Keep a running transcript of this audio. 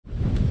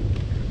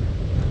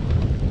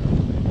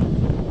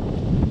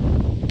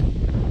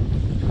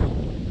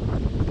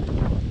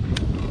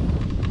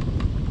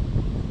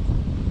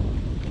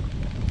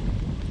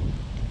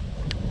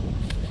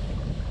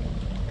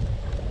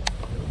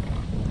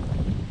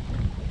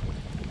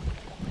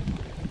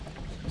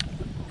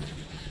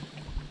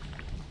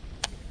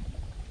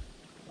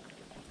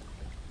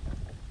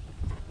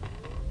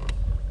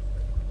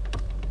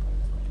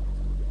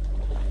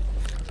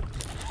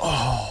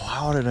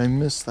did I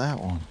miss that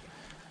one?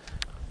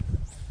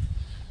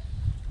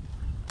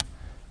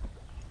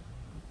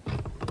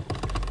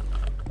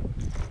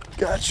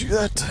 Got you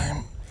that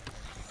time.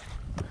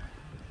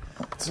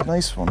 It's a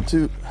nice one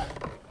too.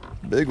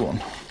 Big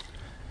one.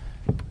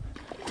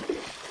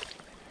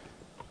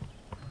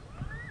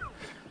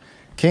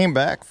 Came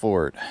back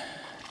for it.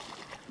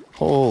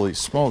 Holy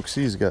smokes,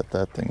 he's got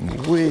that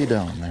thing way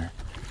down there.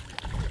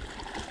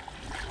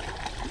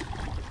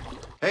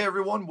 Hey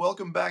everyone,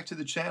 welcome back to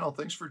the channel.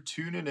 Thanks for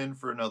tuning in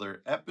for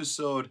another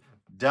episode.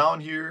 Down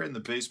here in the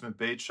basement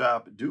bait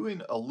shop,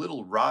 doing a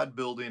little rod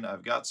building.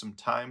 I've got some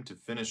time to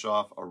finish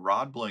off a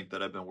rod blank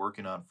that I've been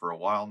working on for a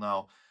while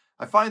now.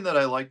 I find that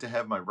I like to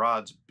have my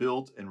rods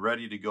built and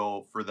ready to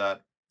go for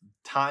that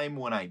time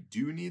when I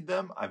do need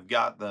them. I've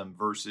got them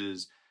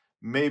versus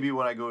maybe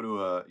when I go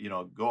to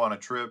go on a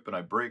trip and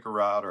I break a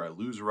rod or I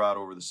lose a rod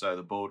over the side of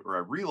the boat, or I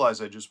realize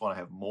I just want to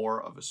have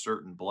more of a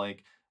certain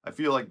blank. I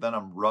feel like then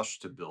I'm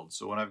rushed to build.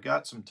 So when I've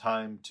got some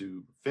time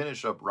to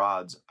finish up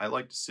rods, I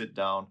like to sit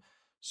down,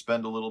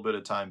 spend a little bit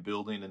of time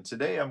building. And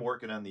today I'm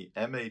working on the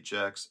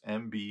MHX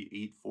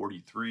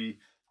MB-843.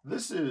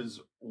 This is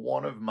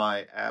one of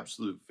my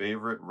absolute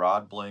favorite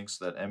rod blanks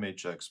that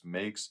MHX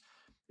makes.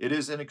 It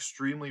is an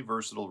extremely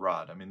versatile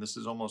rod. I mean, this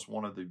is almost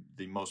one of the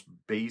most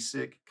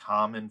basic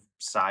common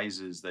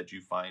sizes that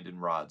you find in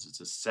rods. It's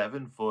a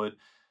 7-foot,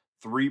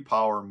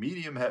 3-power,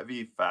 medium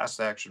heavy, fast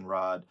action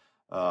rod.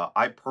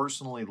 I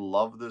personally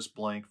love this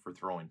blank for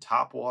throwing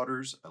top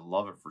waters. I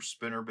love it for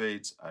spinner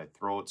baits. I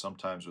throw it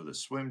sometimes with a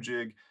swim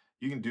jig.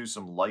 You can do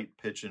some light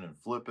pitching and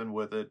flipping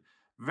with it.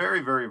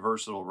 Very, very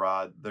versatile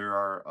rod. There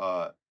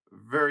are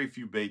very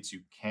few baits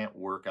you can't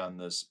work on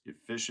this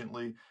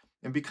efficiently.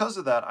 And because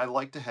of that, I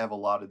like to have a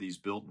lot of these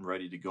built and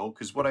ready to go,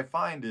 because what I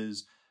find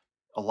is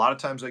a lot of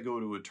times I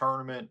go to a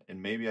tournament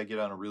and maybe I get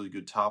on a really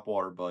good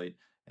topwater bite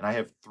and I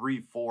have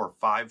 3, 4,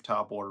 5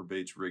 topwater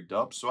baits rigged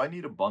up. So I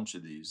need a bunch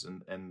of these,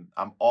 and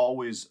I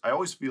always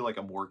feel like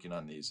I'm working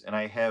on these, and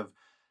I have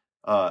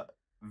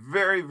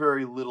very,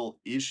 very little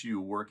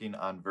issue working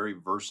on very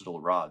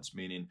versatile rods,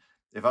 meaning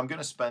if I'm going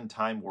to spend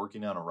time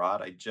working on a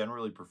rod, I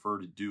generally prefer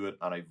to do it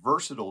on a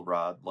versatile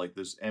rod like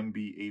this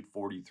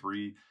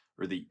MB-843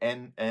 or the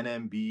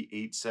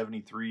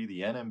NMB-873,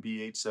 the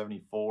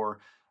NMB-874,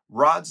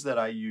 rods that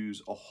I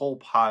use a whole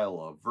pile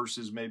of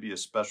versus maybe a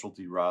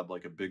specialty rod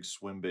like a big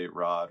swim bait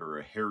rod or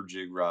a hair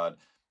jig rod.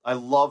 I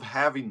love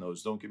having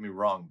those, don't get me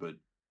wrong, but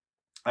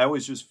I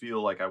always just feel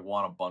like I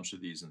want a bunch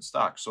of these in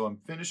stock. So I'm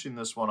finishing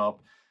this one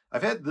up.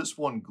 I've had this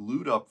one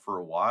glued up for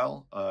a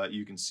while.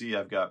 You can see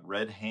I've got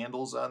red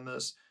handles on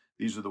this.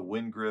 These are the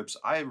Winn grips.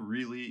 I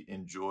really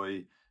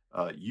enjoy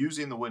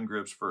using the Winn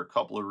grips for a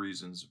couple of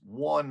reasons.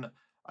 One,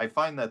 I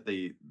find that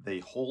they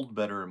hold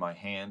better in my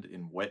hand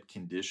in wet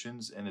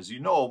conditions. And as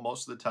you know,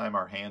 most of the time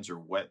our hands are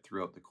wet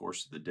throughout the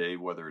course of the day,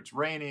 whether it's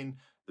raining,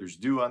 there's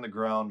dew on the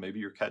ground, maybe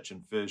you're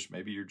catching fish,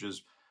 maybe you're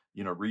just,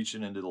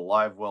 reaching into the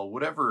live well,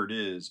 whatever it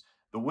is,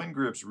 the Winn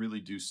grips really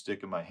do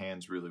stick in my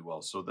hands really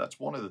well. So that's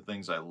one of the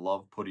things I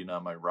love putting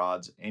on my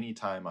rods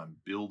anytime I'm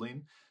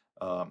building.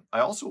 I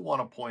also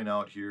want to point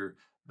out here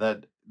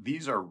that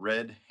these are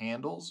red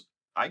handles.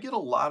 I get a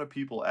lot of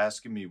people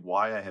asking me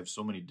why I have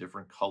so many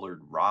different colored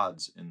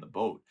rods in the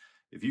boat.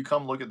 If you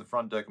come look at the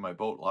front deck of my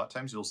boat, a lot of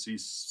times you'll see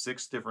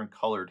 6 different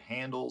colored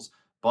handles,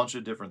 bunch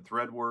of different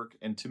thread work.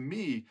 And to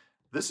me,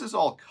 this is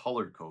all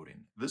color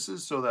coding. This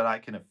is so that I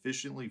can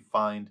efficiently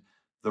find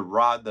the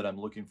rod that I'm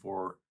looking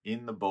for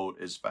in the boat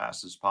as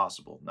fast as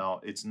possible.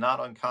 Now, it's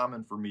not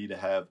uncommon for me to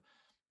have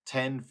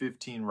 10,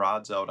 15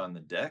 rods out on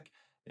the deck.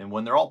 And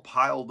when they're all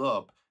piled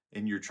up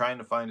and you're trying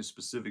to find a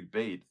specific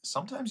bait,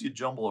 sometimes you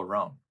jumble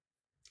around.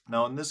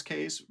 Now, in this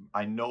case,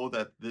 I know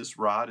that this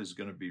rod is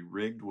going to be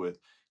rigged with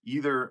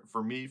either,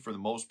 for me, for the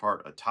most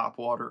part, a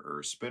topwater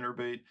or a spinner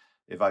bait.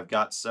 If I've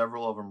got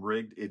several of them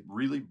rigged, it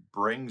really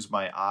brings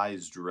my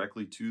eyes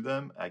directly to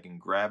them. I can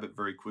grab it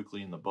very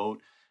quickly in the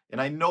boat.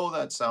 And I know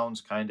that sounds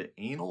kind of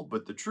anal,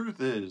 but the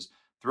truth is,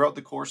 throughout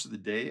the course of the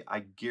day, I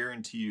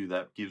guarantee you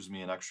that gives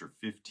me an extra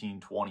 15,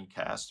 20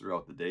 casts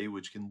throughout the day,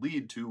 which can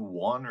lead to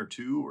 1 or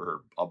 2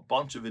 or a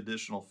bunch of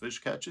additional fish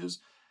catches.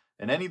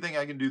 And anything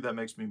I can do that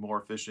makes me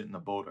more efficient in the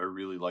boat, I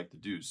really like to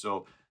do.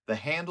 So the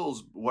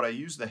handles, what I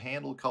use the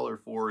handle color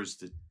for is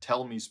to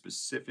tell me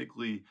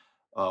specifically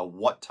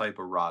what type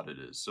of rod it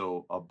is.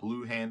 So a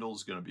blue handle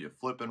is going to be a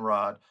flipping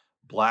rod.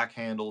 Black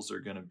handles are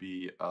going to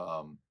be,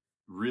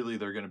 really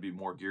they're going to be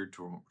more geared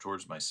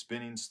towards my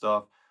spinning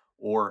stuff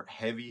or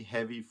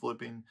heavy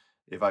flipping.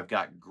 If I've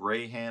got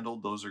gray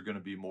handled, those are going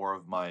to be more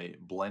of my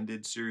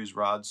blended series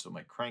rods. So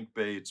my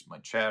crankbaits, my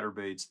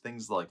chatterbaits,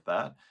 things like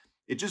that.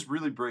 It just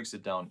really breaks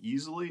it down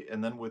easily.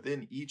 And then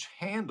within each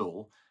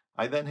handle,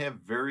 I then have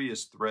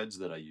various threads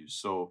that I use.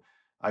 So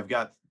I've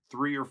got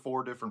 3 or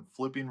 4 different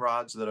flipping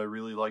rods that I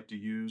really like to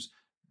use.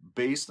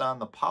 Based on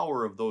the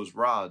power of those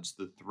rods,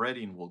 the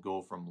threading will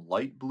go from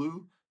light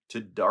blue to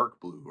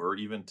dark blue, or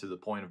even to the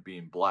point of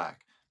being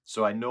black.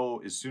 So I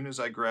know as soon as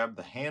I grab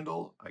the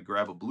handle, I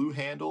grab a blue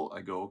handle,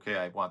 I go, okay,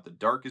 I want the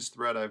darkest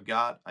thread I've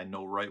got. I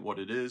know right what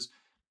it is.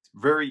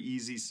 Very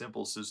easy,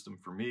 simple system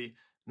for me.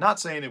 Not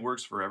saying it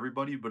works for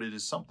everybody, but it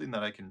is something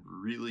that I can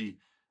really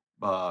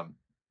um,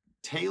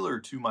 tailor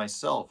to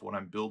myself when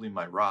I'm building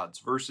my rods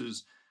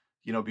versus,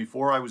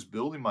 before I was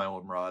building my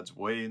own rods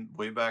way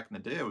back in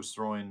the day, I was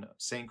throwing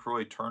St.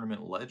 Croix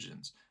Tournament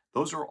Legends.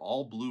 Those are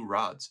all blue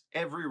rods.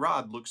 Every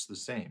rod looks the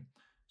same.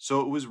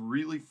 So it was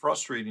really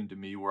frustrating to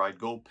me where I'd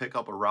go pick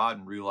up a rod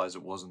and realize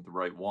it wasn't the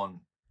right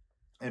one.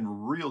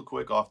 And real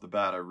quick off the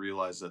bat, I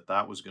realized that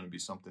that was going to be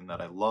something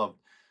that I loved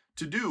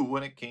to do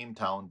when it came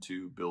down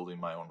to building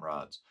my own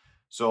rods.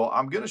 So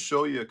I'm going to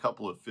show you a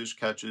couple of fish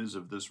catches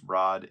of this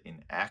rod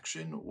in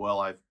action while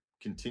I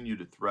continue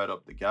to thread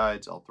up the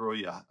guides.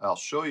 I'll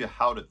show you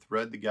how to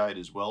thread the guide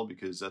as well,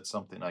 because that's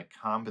something I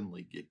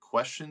commonly get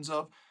questions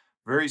of.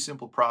 Very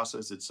simple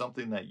process. It's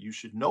something that you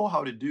should know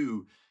how to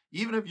do,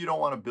 even if you don't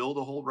want to build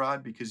a whole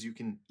rod, because you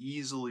can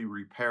easily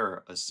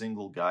repair a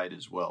single guide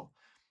as well.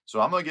 So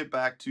I'm going to get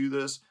back to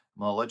this.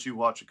 I'm going to let you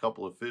watch a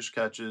couple of fish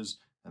catches,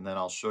 and then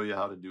I'll show you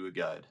how to do a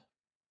guide.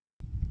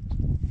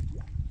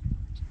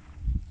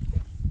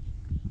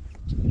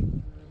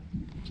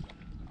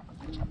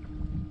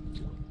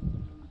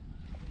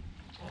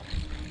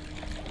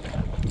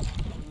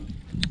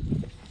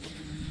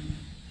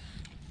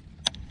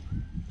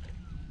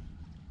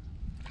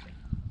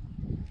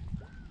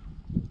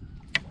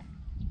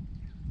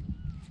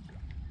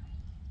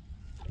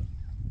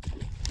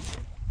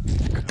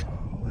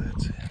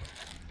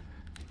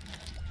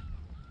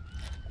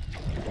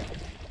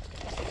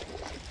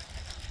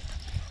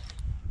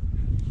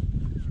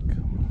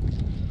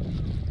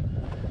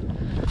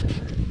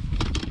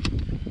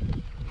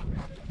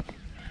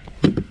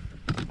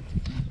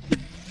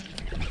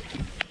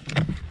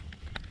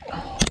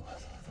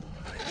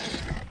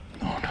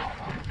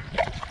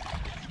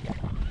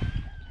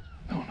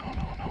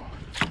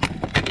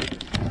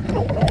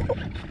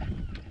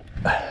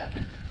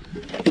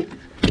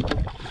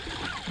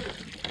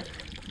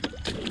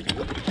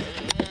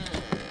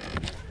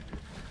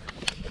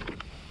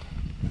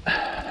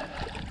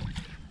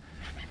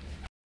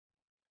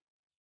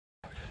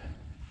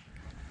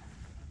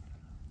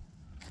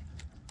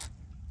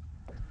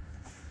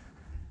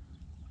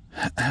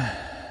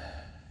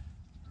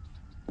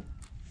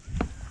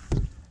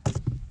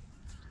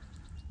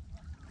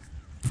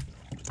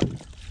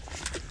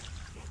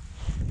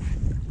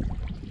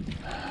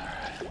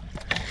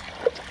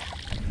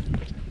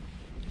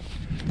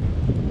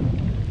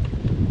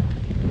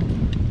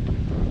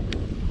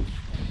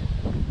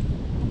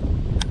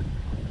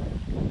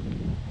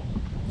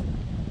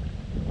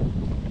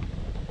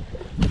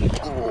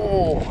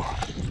 Oh,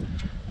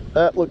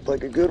 that looked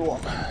like a good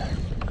one.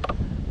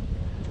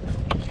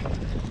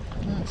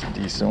 That's a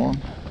decent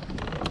one.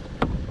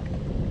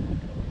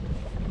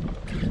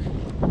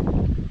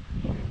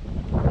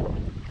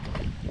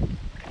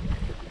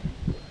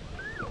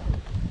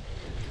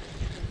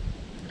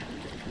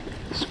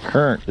 This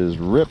current is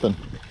ripping.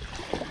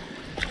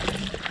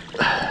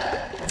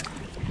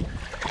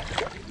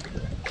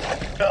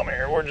 Come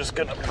here, we're just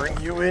gonna bring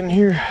you in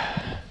here.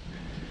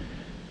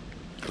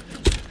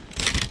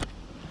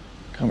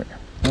 Come here,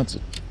 that's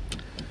it.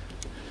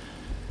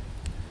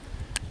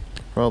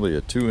 Probably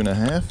a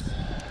 2.5.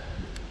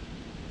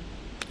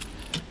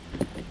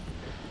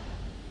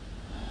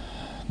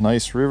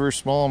 Nice river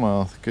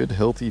smallmouth, good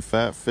healthy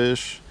fat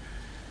fish,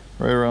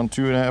 right around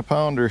 2.5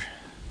 pounder.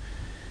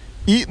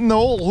 Eating the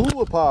old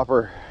hula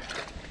popper.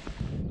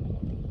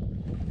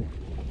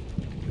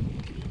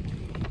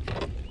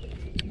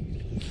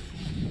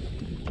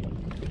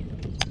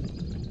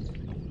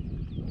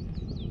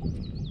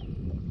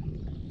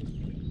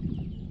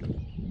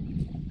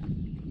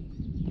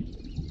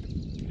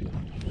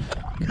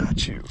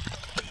 Got you.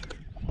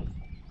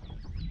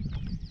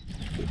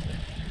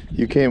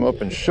 You came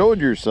up and showed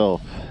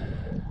yourself.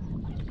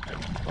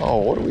 Oh,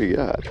 what do we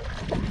got?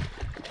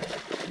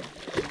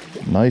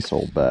 Nice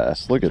old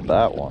bass. Look at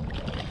that one.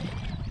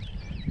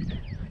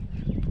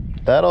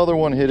 That other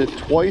one hit it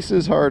twice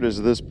as hard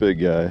as this big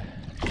guy.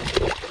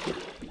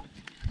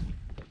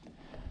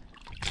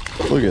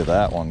 Look at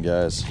that one,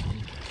 guys.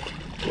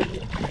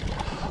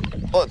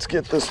 Let's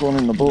get this one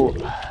in the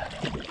boat.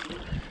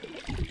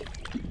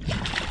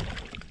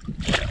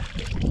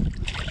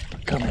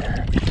 Come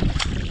here.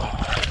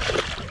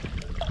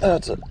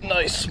 That's a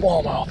nice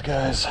smallmouth,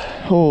 guys.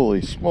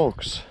 Holy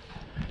smokes.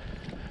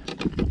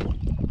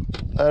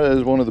 That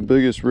is one of the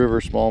biggest river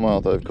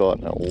smallmouth I've caught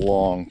in a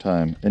long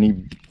time. And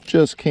he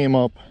just came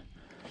up,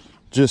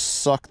 just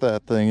sucked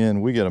that thing in.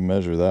 We got to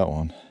measure that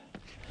one.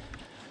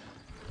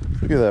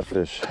 Look at that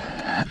fish.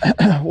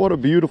 What a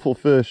beautiful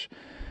fish.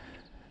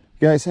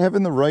 Guys,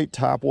 having the right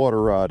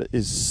topwater rod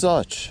is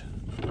such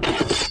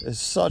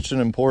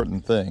an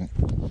important thing.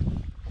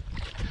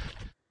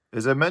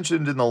 As I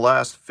mentioned in the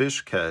last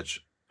fish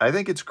catch, I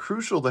think it's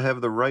crucial to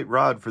have the right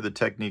rod for the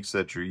techniques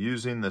that you're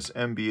using. This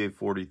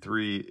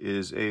MB-843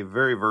 is a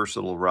very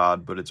versatile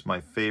rod, but it's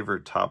my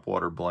favorite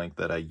topwater blank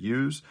that I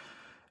use.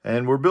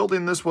 And we're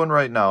building this one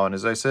right now. And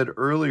as I said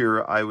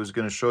earlier, I was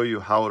going to show you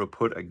how to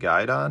put a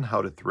guide on,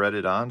 how to thread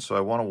it on. So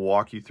I want to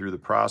walk you through the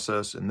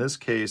process. In this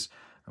case,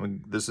 I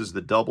mean, this is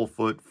the double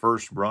foot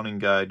first running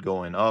guide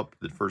going up,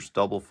 the first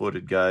double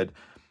footed guide.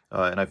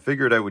 And I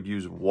figured I would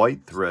use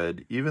white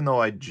thread, even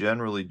though I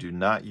generally do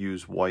not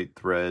use white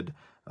thread,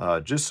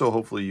 just so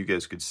hopefully you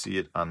guys could see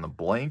it on the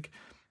blank.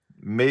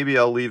 Maybe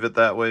I'll leave it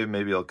that way.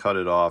 Maybe I'll cut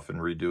it off and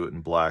redo it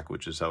in black,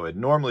 which is how I'd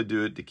normally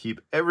do it to keep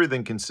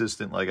everything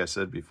consistent, like I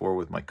said before,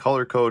 with my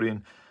color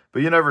coding.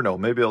 But you never know.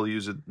 Maybe I'll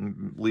use it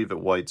and leave it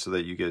white so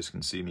that you guys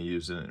can see me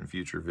using it in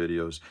future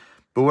videos.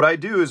 But what I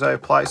do is I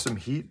apply some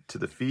heat to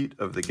the feet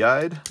of the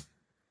guide.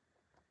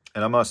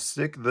 And I'm going to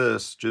stick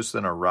this just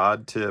in a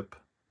rod tip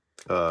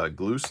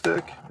glue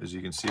stick. As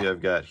you can see,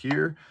 I've got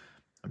here.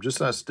 I'm just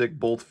going to stick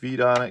both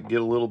feet on it,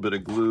 get a little bit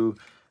of glue.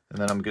 And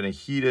then I'm going to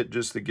heat it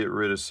just to get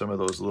rid of some of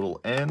those little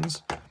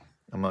ends.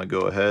 I'm going to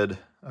go ahead.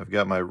 I've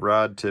got my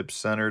rod tip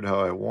centered how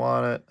I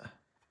want it.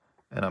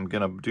 And I'm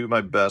going to do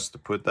my best to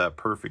put that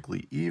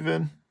perfectly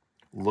even.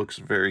 Looks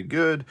very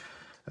good.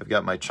 I've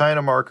got my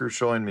China marker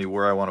showing me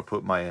where I want to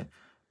put my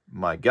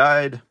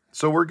guide.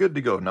 So we're good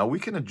to go. Now we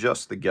can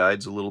adjust the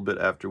guides a little bit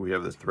after we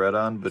have the thread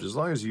on, but as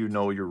long as you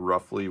know you're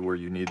roughly where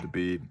you need to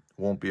be, it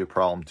won't be a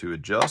problem to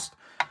adjust.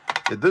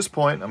 At this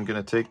point, I'm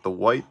going to take the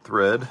white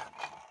thread.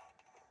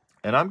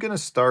 And I'm going to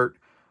start,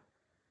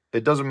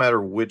 it doesn't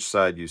matter which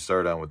side you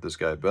start on with this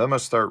guide, but I'm going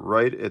to start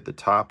right at the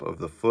top of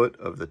the foot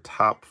of the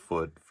top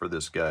foot for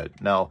this guide.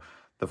 Now,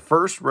 the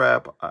first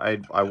wrap, I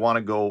want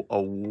to go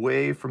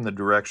away from the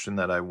direction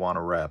that I want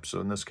to wrap. So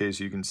in this case,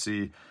 you can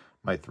see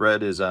my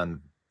thread is on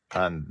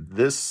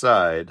this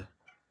side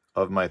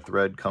of my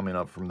thread coming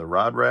up from the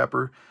rod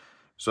wrapper.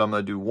 So I'm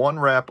going to do one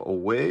wrap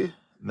away,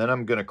 and then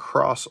I'm going to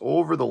cross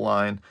over the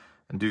line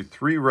and do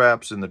 3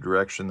 wraps in the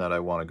direction that I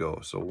want to go.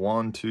 So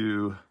 1,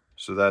 2,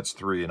 so that's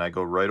 3, and I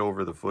go right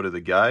over the foot of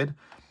the guide.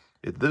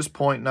 At this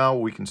point now,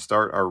 we can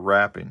start our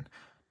wrapping.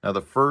 Now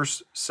the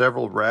first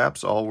several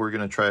wraps, all we're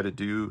going to try to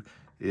do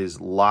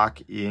is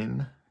lock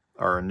in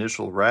our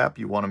initial wrap.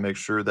 You want to make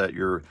sure that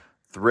your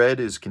thread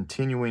is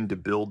continuing to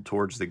build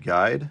towards the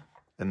guide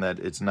and that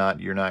it's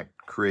not, you're not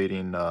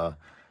creating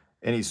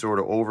any sort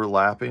of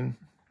overlapping,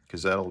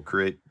 because that'll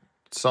create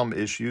some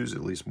issues,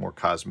 at least more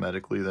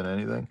cosmetically than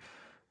anything.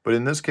 But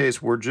in this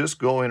case, we're just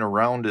going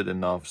around it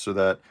enough so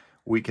that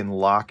we can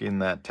lock in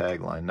that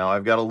tagline. Now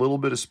I've got a little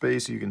bit of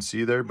space you can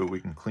see there, but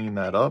we can clean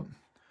that up.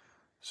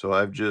 So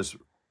I've just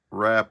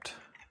wrapped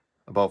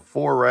about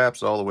 4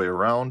 wraps all the way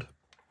around.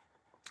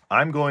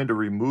 I'm going to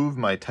remove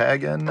my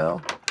tag end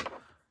now.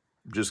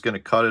 I'm just going to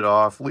cut it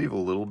off, leave a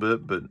little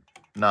bit, but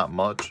not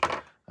much.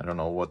 I don't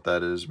know what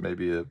that is,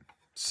 maybe a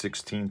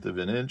 1/16 of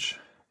an inch.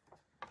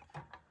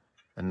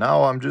 And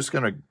now I'm just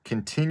going to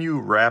continue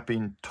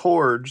wrapping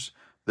towards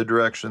the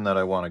direction that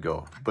I want to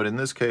go. But in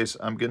this case,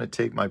 I'm going to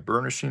take my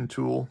burnishing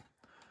tool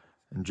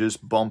and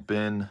just bump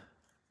in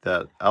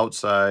that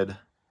outside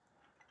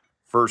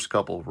first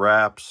couple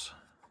wraps.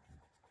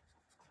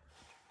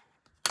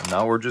 And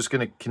now we're just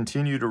going to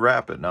continue to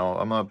wrap it. Now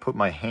I'm going to put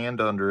my hand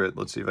under it.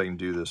 Let's see if I can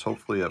do this.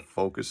 Hopefully it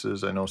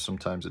focuses. I know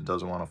sometimes it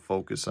doesn't want to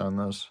focus on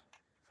this.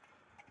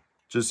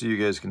 Just so you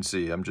guys can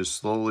see, I'm just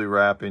slowly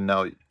wrapping.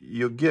 Now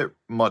you'll get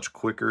much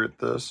quicker at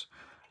this.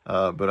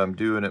 But I'm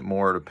doing it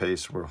more at a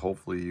pace where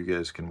hopefully you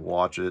guys can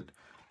watch it,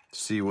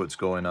 see what's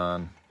going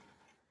on.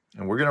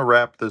 And we're going to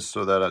wrap this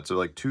so that it's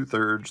like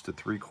 2/3 to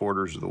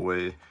 3/4 of the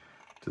way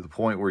to the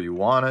point where you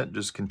want it,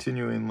 just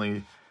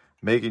continually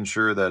making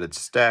sure that it's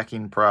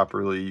stacking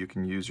properly. You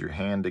can use your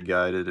hand to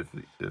guide it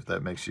if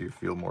that makes you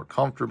feel more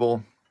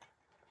comfortable.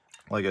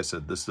 Like I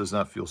said, this does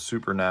not feel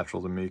super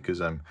natural to me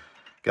because I'm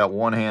got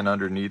one hand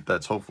underneath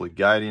that's hopefully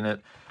guiding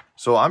it.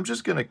 So I'm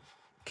just going to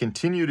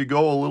continue to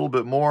go a little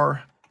bit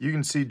more. You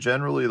can see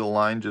generally the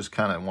line just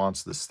kind of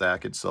wants to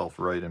stack itself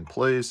right in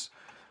place.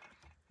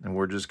 And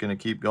we're just going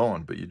to keep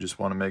going, but you just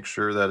want to make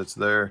sure that it's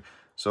there.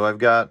 So I've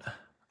got,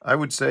 I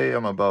would say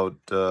I'm about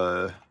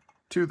 2/3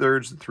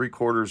 to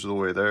 3/4 of the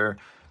way there.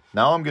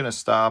 Now I'm going to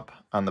stop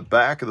on the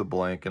back of the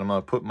blank and I'm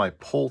going to put my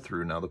pull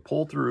through. Now the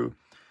pull through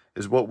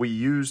is what we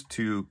use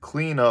to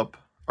clean up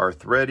our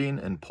threading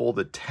and pull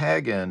the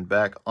tag end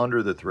back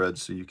under the thread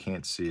so you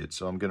can't see it.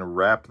 So I'm going to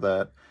wrap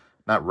that,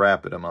 not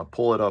wrap it, I'm going to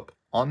pull it up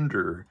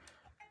under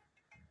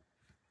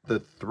the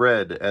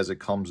thread as it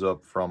comes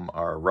up from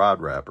our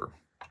rod wrapper.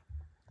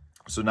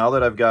 So now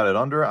that I've got it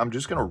under, I'm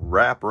just going to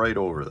wrap right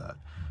over that.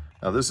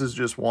 Now this is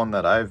just one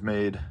that I've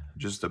made,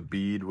 just a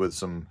bead with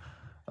some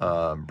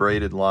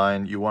braided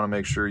line. You want to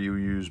make sure you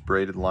use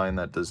braided line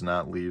that does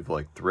not leave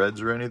like threads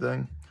or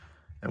anything.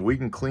 And we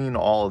can clean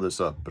all of this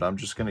up, but I'm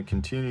just going to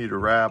continue to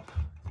wrap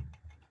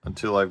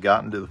until I've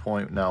gotten to the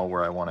point now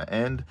where I want to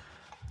end.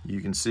 You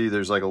can see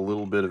there's like a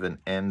little bit of an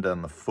end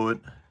on the foot,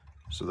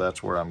 so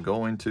that's where I'm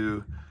going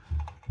to.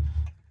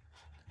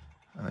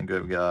 I think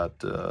I've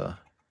got,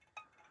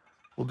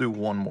 we'll do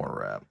one more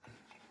wrap.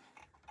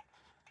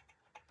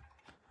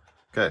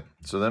 Okay,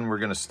 so then we're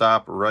going to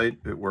stop right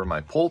at where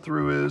my pull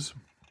through is.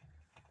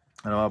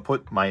 And I'm going to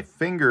put my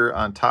finger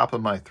on top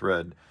of my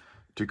thread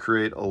to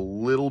create a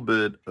little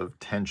bit of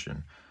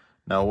tension.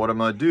 Now what I'm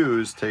going to do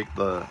is take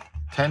the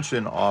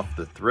tension off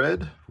the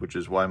thread, which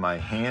is why my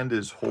hand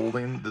is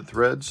holding the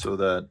thread so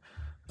that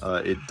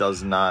it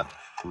does not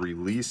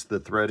release the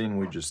threading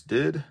we just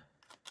did.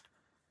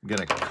 I'm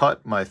going to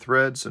cut my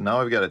thread, so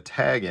now I've got a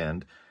tag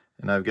end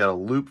and I've got a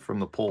loop from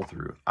the pull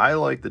through. I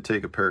like to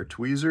take a pair of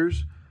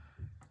tweezers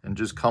and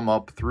just come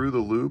up through the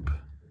loop,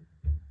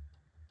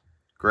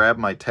 grab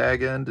my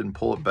tag end and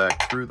pull it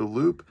back through the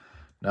loop.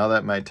 Now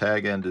that my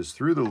tag end is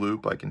through the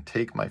loop, I can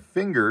take my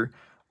finger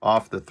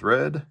off the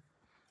thread,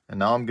 and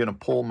now I'm going to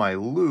pull my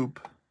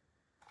loop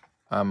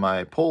on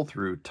my pull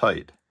through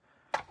tight.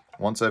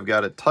 Once I've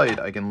got it tight,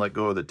 I can let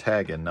go of the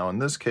tag end. Now in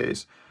this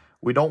case,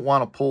 we don't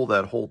want to pull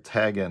that whole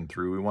tag end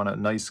through. We want a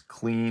nice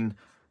clean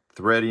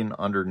threading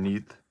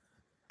underneath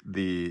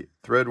the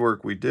thread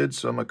work we did.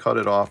 So I'm going to cut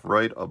it off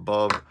right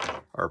above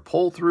our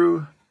pull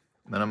through.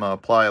 Then I'm going to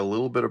apply a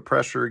little bit of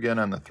pressure again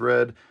on the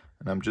thread,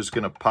 and I'm just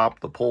going to pop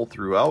the pull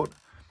through out.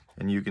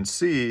 And you can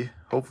see,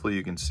 hopefully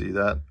you can see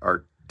that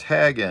our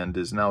tag end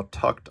is now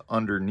tucked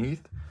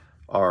underneath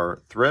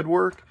our thread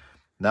work.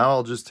 Now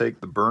I'll just take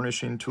the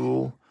burnishing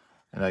tool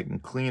and I can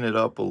clean it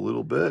up a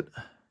little bit,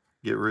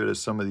 get rid of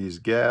some of these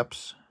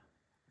gaps.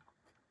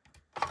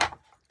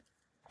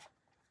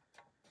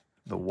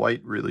 The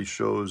white really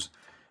shows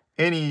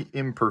any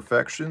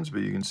imperfections,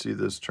 but you can see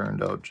this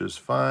turned out just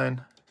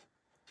fine.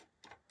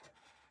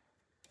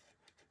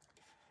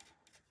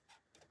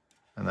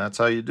 And that's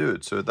how you do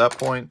it. So at that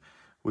point,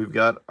 we've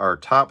got our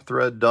top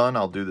thread done.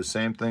 I'll do the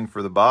same thing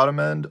for the bottom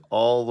end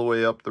all the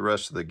way up the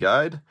rest of the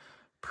guide.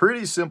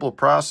 Pretty simple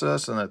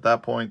process, and at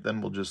that point,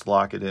 then we'll just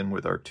lock it in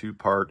with our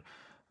two-part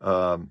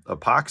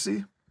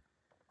epoxy.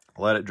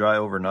 Let it dry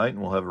overnight,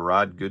 and we'll have a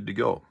rod good to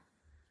go.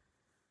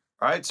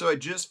 All right, so I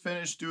just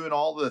finished doing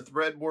all the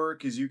thread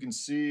work. As you can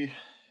see,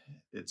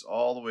 it's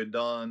all the way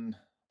done,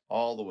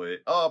 all the way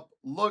up.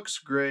 Looks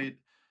great.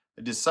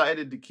 I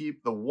decided to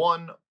keep the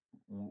one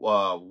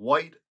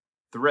white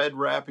thread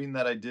wrapping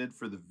that I did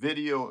for the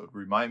video. It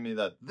reminded me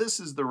that this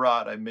is the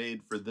rod I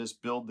made for this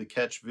build to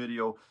catch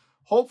video.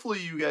 Hopefully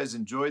you guys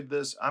enjoyed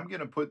this. I'm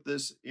going to put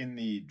this in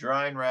the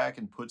drying rack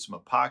and put some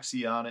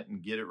epoxy on it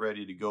and get it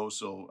ready to go,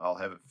 so I'll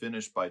have it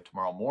finished by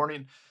tomorrow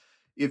morning.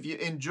 If you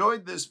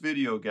enjoyed this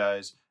video,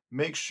 guys,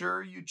 make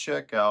sure you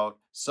check out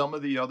some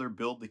of the other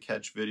build to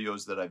catch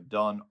videos that I've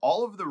done.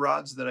 All of the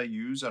rods that I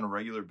use on a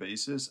regular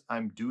basis,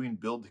 I'm doing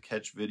build to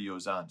catch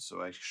videos on.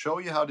 So I show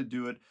you how to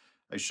do it.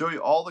 I show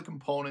you all the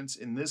components.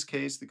 In this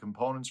case, the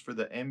components for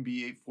the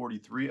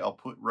MB-843 I'll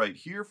put right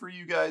here for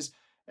you guys,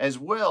 as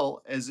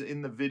well as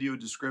in the video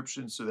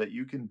description, so that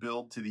you can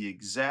build to the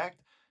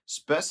exact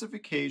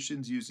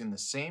specifications using the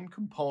same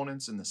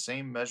components and the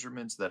same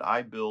measurements that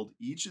I build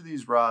each of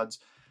these rods.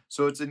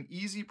 So it's an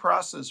easy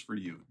process for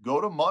you. Go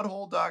to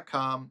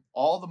mudhole.com,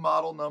 all the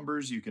model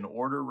numbers you can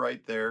order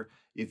right there.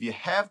 If you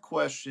have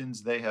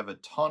questions, they have a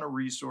ton of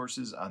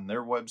resources on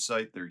their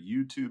website, their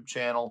YouTube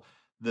channel,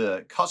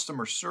 the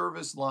customer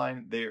service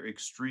line. They're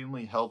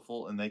extremely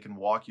helpful and they can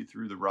walk you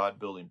through the rod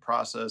building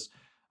process.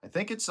 I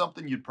think it's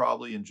something you'd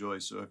probably enjoy.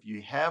 So if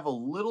you have a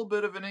little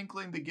bit of an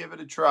inkling to give it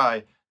a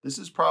try, this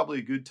is probably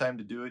a good time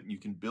to do it, and you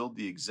can build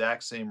the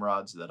exact same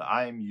rods that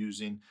I am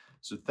using.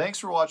 So thanks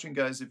for watching,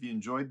 guys. If you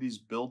enjoyed these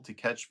build to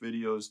catch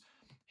videos,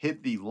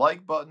 hit the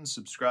like button,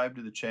 subscribe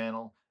to the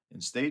channel,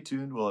 and stay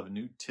tuned. We'll have a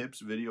new tips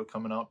video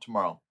coming out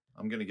tomorrow.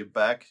 I'm going to get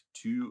back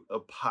to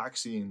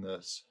epoxying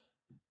this.